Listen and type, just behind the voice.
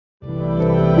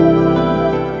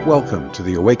Welcome to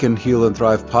the Awaken, Heal, and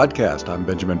Thrive podcast. I'm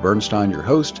Benjamin Bernstein, your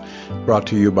host, brought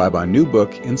to you by my new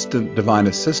book, Instant Divine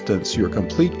Assistance, your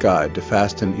complete guide to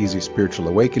fast and easy spiritual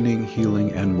awakening,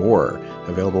 healing, and more.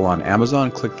 Available on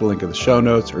Amazon. Click the link in the show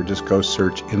notes or just go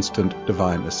search Instant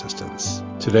Divine Assistance.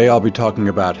 Today I'll be talking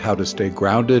about how to stay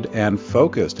grounded and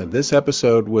focused. And this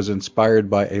episode was inspired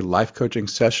by a life coaching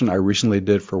session I recently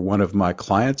did for one of my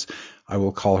clients. I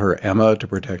will call her Emma to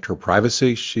protect her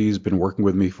privacy. She's been working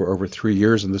with me for over 3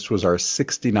 years, and this was our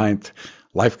 69th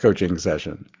life coaching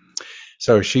session.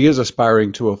 So she is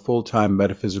aspiring to a full-time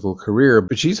metaphysical career,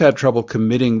 but she's had trouble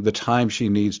committing the time she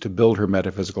needs to build her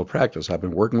metaphysical practice. I've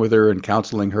been working with her and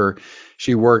counseling her.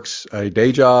 She works a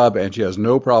day job, and she has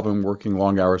no problem working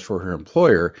long hours for her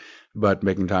employer, but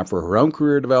making time for her own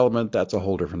career development, that's a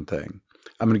whole different thing.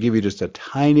 I'm going to give you just a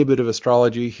tiny bit of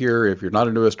astrology here. If you're not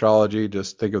into astrology,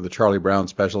 just think of the Charlie Brown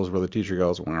specials where the teacher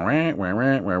goes, wah, wah, wah,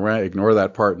 wah, wah, wah. Ignore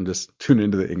that part and just tune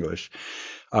into the English.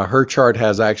 Her chart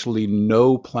has actually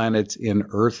no planets in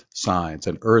Earth signs,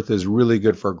 and Earth is really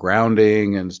good for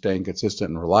grounding and staying consistent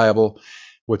and reliable.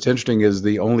 What's interesting is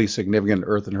the only significant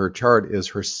Earth in her chart is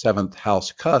her 7th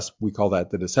house cusp. We call that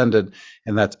the descendant,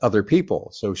 and that's other people.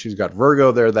 So she's got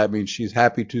Virgo there. That means she's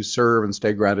happy to serve and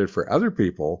stay grounded for other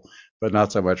people, but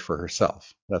not so much for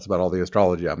herself. That's about all the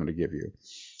astrology I'm going to give you.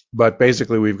 But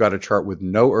basically, we've got a chart with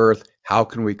no Earth. How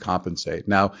can we compensate?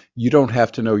 Now, you don't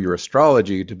have to know your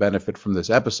astrology to benefit from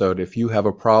this episode. If you have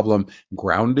a problem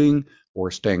grounding or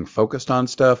staying focused on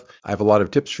stuff, I have a lot of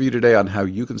tips for you today on how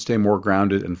you can stay more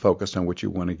grounded and focused on what you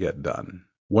want to get done.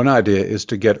 One idea is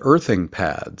to get earthing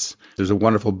pads. There's a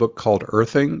wonderful book called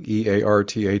Earthing,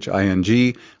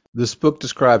 Earthing. This book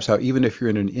describes how even if you're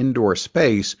in an indoor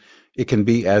space, it can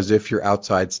be as if you're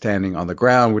outside standing on the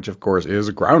ground, which of course is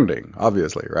grounding,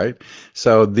 obviously, right?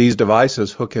 So these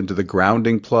devices hook into the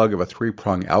grounding plug of a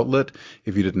 3-prong outlet.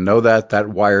 If you didn't know that, that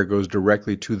wire goes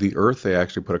directly to the earth. They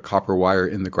actually put a copper wire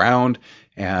in the ground,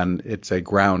 and it's a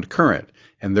ground current.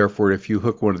 And therefore, if you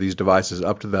hook one of these devices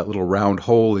up to that little round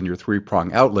hole in your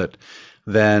 3-prong outlet,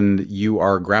 then you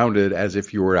are grounded as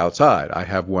if you were outside. I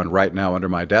have one right now under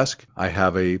my desk. I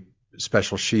have a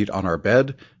special sheet on our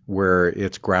bed where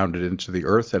it's grounded into the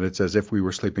earth, and it's as if we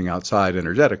were sleeping outside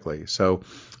energetically. So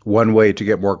one way to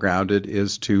get more grounded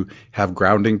is to have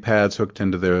grounding pads hooked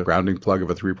into the grounding plug of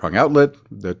a 3-prong outlet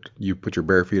that you put your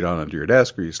bare feet on under your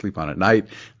desk or you sleep on at night.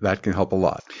 That can help a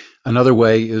lot. Another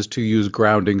way is to use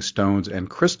grounding stones and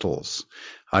crystals.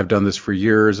 I've done this for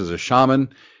years as a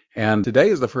shaman. And today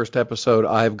is the first episode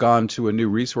I've gone to a new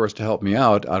resource to help me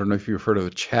out. I don't know if you've heard of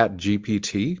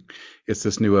ChatGPT. It's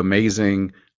this new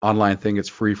amazing online thing. It's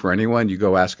free for anyone. You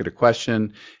go ask it a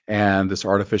question, and this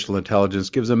artificial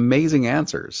intelligence gives amazing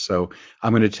answers. So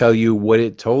I'm going to tell you what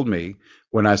it told me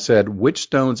when I said, which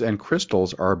stones and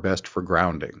crystals are best for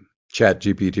grounding?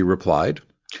 ChatGPT replied,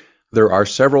 there are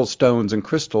several stones and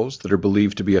crystals that are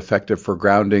believed to be effective for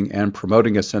grounding and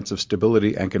promoting a sense of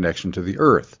stability and connection to the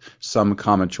earth. Some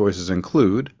common choices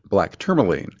include black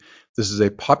tourmaline. This is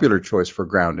a popular choice for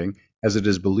grounding as it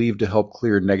is believed to help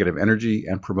clear negative energy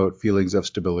and promote feelings of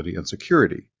stability and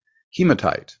security.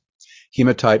 Hematite.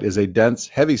 Hematite is a dense,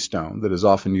 heavy stone that is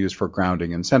often used for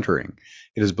grounding and centering.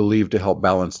 It is believed to help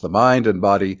balance the mind and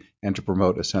body and to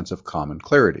promote a sense of calm and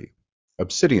clarity.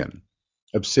 Obsidian.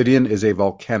 Obsidian is a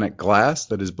volcanic glass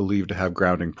that is believed to have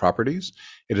grounding properties.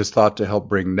 It is thought to help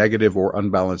bring negative or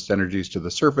unbalanced energies to the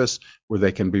surface where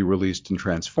they can be released and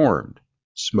transformed.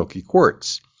 Smoky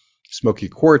quartz. Smoky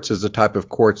quartz is a type of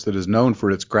quartz that is known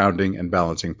for its grounding and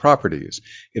balancing properties.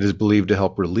 It is believed to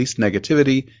help release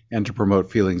negativity and to promote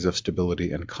feelings of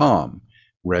stability and calm.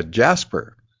 Red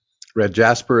jasper. Red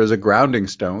jasper is a grounding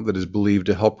stone that is believed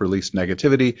to help release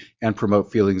negativity and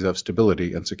promote feelings of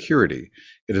stability and security.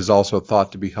 It is also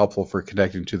thought to be helpful for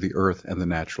connecting to the earth and the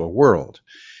natural world.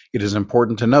 It is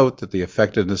important to note that the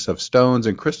effectiveness of stones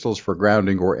and crystals for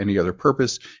grounding or any other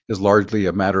purpose is largely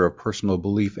a matter of personal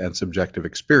belief and subjective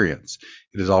experience.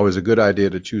 It is always a good idea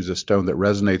to choose a stone that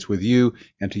resonates with you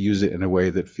and to use it in a way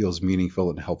that feels meaningful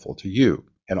and helpful to you.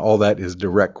 And all that is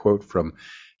direct quote from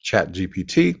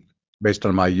ChatGPT. Based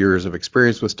on my years of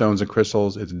experience with stones and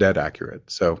crystals, it's dead accurate.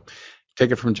 So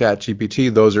take it from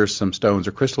ChatGPT. Those are some stones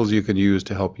or crystals you can use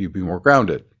to help you be more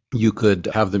grounded. You could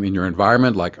have them in your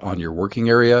environment, like on your working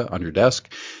area, on your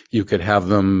desk. You could have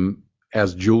them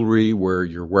as jewelry where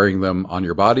you're wearing them on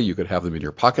your body. You could have them in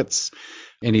your pockets.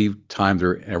 Anytime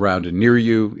they're around and near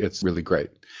you, it's really great.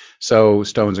 So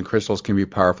stones and crystals can be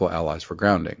powerful allies for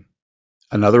grounding.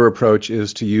 Another approach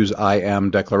is to use I am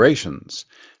declarations.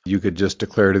 You could just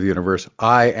declare to the universe,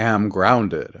 I am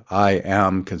grounded. I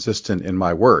am consistent in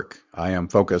my work. I am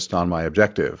focused on my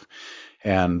objective.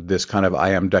 And this kind of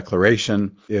I am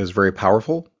declaration is very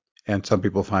powerful, and some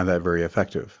people find that very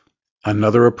effective.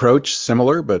 Another approach,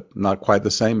 similar but not quite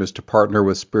the same, is to partner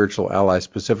with spiritual allies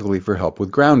specifically for help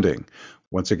with grounding.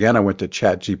 Once again, I went to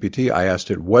ChatGPT. I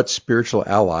asked it what spiritual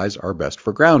allies are best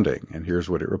for grounding, and here's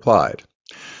what it replied.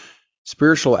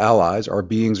 Spiritual allies are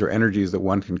beings or energies that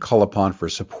one can call upon for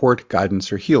support,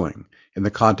 guidance, or healing. In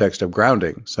the context of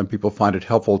grounding, some people find it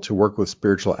helpful to work with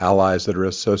spiritual allies that are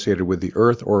associated with the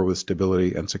earth or with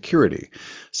stability and security.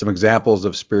 Some examples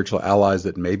of spiritual allies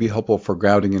that may be helpful for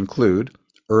grounding include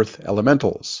earth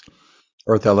elementals.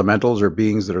 Earth elementals are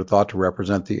beings that are thought to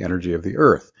represent the energy of the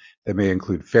earth. They may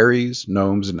include fairies,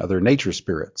 gnomes, and other nature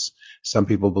spirits. Some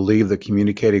people believe that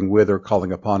communicating with or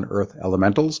calling upon earth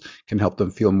elementals can help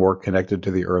them feel more connected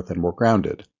to the earth and more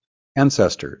grounded.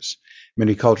 Ancestors.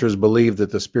 Many cultures believe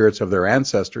that the spirits of their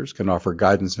ancestors can offer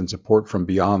guidance and support from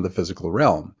beyond the physical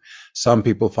realm. Some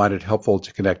people find it helpful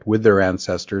to connect with their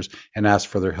ancestors and ask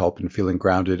for their help in feeling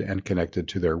grounded and connected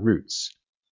to their roots.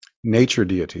 Nature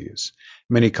deities.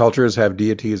 Many cultures have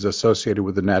deities associated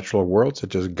with the natural world,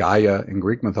 such as Gaia in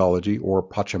Greek mythology or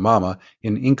Pachamama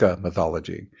in Inca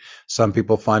mythology. Some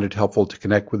people find it helpful to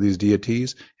connect with these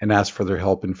deities and ask for their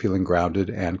help in feeling grounded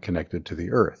and connected to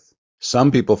the earth.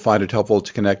 Some people find it helpful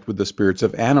to connect with the spirits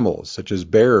of animals, such as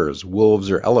bears,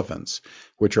 wolves, or elephants,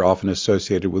 which are often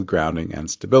associated with grounding and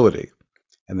stability.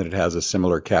 And then it has a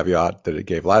similar caveat that it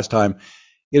gave last time.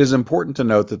 It is important to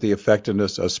note that the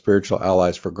effectiveness of spiritual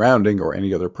allies for grounding or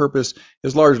any other purpose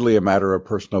is largely a matter of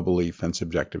personal belief and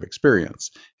subjective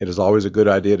experience. It is always a good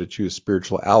idea to choose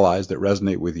spiritual allies that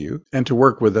resonate with you and to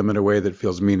work with them in a way that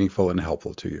feels meaningful and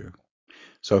helpful to you.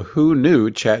 So who knew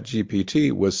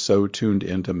ChatGPT was so tuned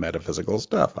into metaphysical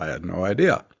stuff? I had no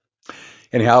idea.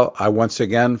 Anyhow, I once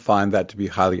again find that to be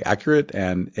highly accurate,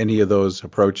 and any of those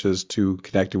approaches to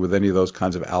connecting with any of those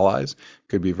kinds of allies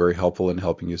could be very helpful in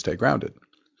helping you stay grounded.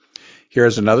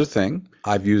 Here's another thing.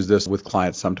 I've used this with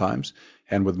clients sometimes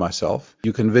and with myself.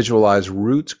 You can visualize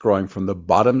roots growing from the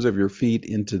bottoms of your feet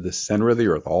into the center of the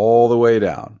earth, all the way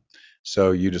down.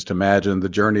 So you just imagine the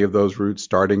journey of those roots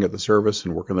starting at the surface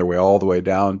and working their way all the way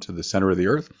down to the center of the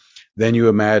earth. Then you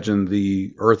imagine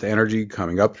the earth energy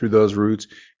coming up through those roots,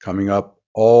 coming up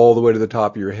all the way to the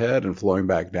top of your head and flowing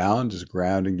back down, just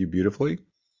grounding you beautifully.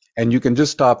 And you can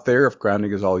just stop there if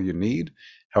grounding is all you need.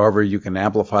 However, you can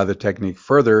amplify the technique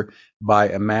further by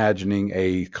imagining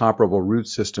a comparable root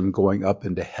system going up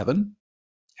into heaven,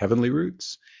 heavenly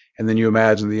roots. And then you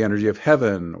imagine the energy of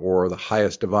heaven or the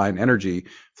highest divine energy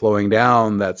flowing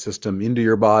down that system into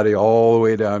your body all the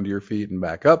way down to your feet and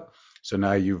back up. So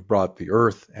now you've brought the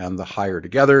earth and the higher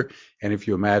together. And if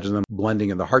you imagine them blending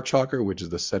in the heart chakra, which is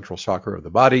the central chakra of the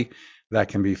body, that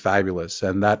can be fabulous.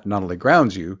 And that not only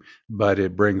grounds you, but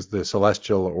it brings the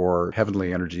celestial or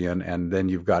heavenly energy in, and then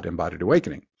you've got embodied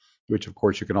awakening, which of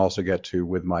course you can also get to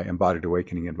with my embodied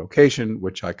awakening invocation,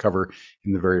 which I cover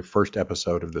in the very first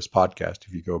episode of this podcast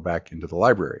if you go back into the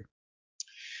library.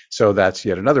 So that's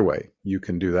yet another way. You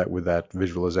can do that with that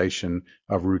visualization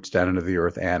of roots down into the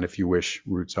earth, and if you wish,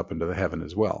 roots up into the heaven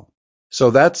as well. So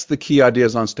that's the key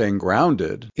ideas on staying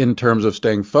grounded. In terms of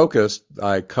staying focused,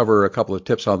 I cover a couple of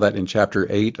tips on that in Chapter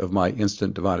 8 of my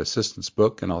Instant Divine Assistance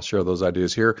book, and I'll share those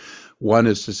ideas here. One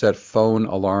is to set phone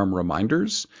alarm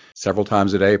reminders several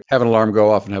times a day. Have an alarm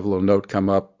go off and have a little note come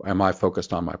up. Am I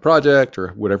focused on my project, or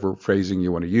whatever phrasing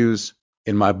you want to use?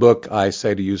 In my book, I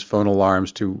say to use phone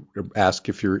alarms to ask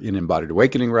if you're in embodied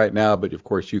awakening right now, but of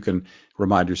course you can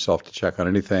remind yourself to check on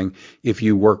anything. If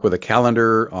you work with a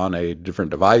calendar on a different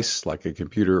device, like a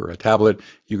computer or a tablet,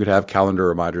 you could have calendar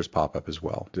reminders pop up as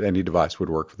well. Any device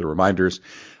would work for the reminders.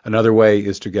 Another way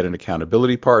is to get an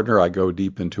accountability partner. I go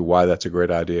deep into why that's a great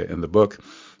idea in the book.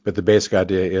 But the basic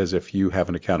idea is if you have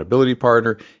an accountability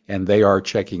partner and they are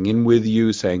checking in with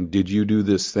you saying, did you do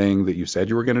this thing that you said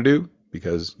you were going to do?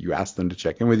 Because you asked them to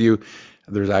check in with you,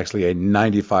 there's actually a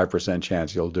 95%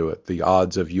 chance you'll do it. The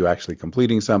odds of you actually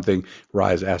completing something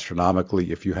rise astronomically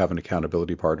if you have an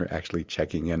accountability partner actually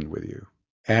checking in with you.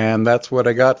 And that's what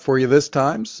I got for you this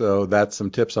time. So that's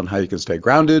some tips on how you can stay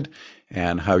grounded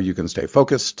and how you can stay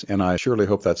focused. And I surely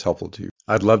hope that's helpful to you.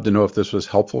 I'd love to know if this was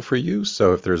helpful for you.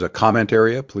 So if there's a comment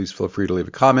area, please feel free to leave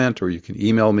a comment, or you can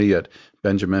email me at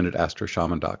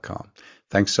benjamin@astroshaman.com.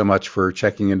 Thanks so much for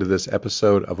checking into this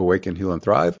episode of Awaken, Heal, and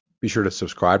Thrive. Be sure to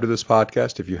subscribe to this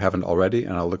podcast if you haven't already,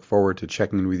 and I'll look forward to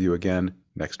checking in with you again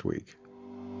next week.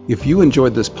 If you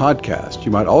enjoyed this podcast,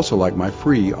 you might also like my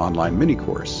free online mini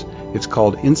course. It's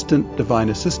called Instant Divine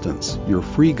Assistance, your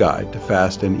free guide to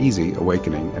fast and easy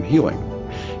awakening and healing.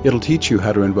 It'll teach you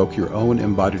how to invoke your own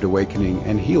embodied awakening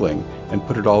and healing and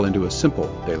put it all into a simple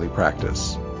daily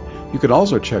practice. You can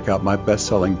also check out my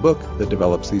best-selling book that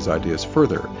develops these ideas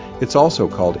further. It's also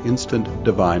called Instant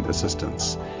Divine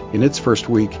Assistance. In its first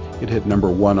week, it hit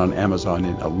 #1 on Amazon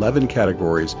in 11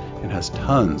 categories and has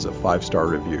tons of 5-star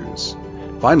reviews.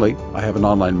 Finally, I have an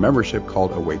online membership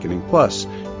called Awakening Plus,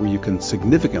 where you can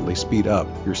significantly speed up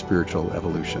your spiritual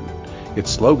evolution. Its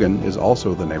slogan is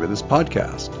also the name of this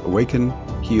podcast: Awaken,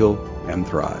 Heal, and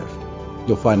Thrive.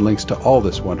 You'll find links to all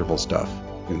this wonderful stuff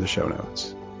in the show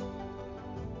notes.